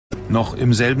Noch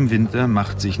im selben Winter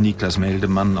macht sich Niklas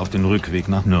Meldemann auf den Rückweg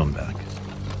nach Nürnberg.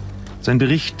 Sein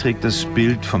Bericht trägt das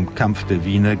Bild vom Kampf der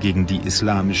Wiener gegen die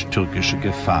islamisch-türkische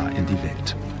Gefahr in die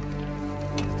Welt.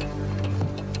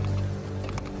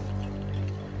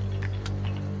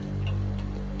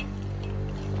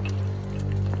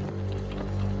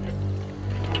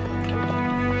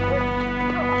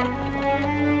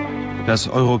 Das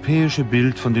europäische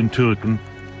Bild von den Türken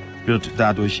wird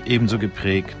dadurch ebenso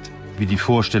geprägt wie die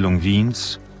Vorstellung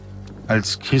Wiens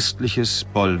als christliches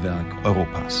Bollwerk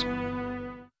Europas.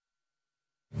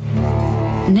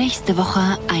 Nächste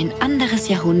Woche ein anderes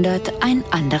Jahrhundert, ein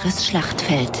anderes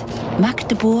Schlachtfeld.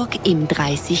 Magdeburg im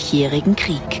Dreißigjährigen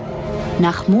Krieg.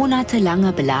 Nach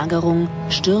monatelanger Belagerung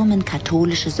stürmen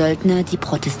katholische Söldner die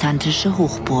protestantische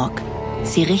Hochburg.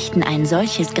 Sie richten ein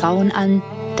solches Grauen an,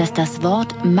 dass das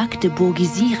Wort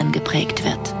Magdeburgisieren geprägt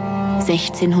wird.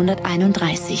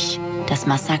 1631, das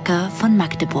Massaker von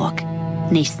Magdeburg.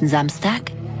 Nächsten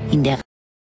Samstag in der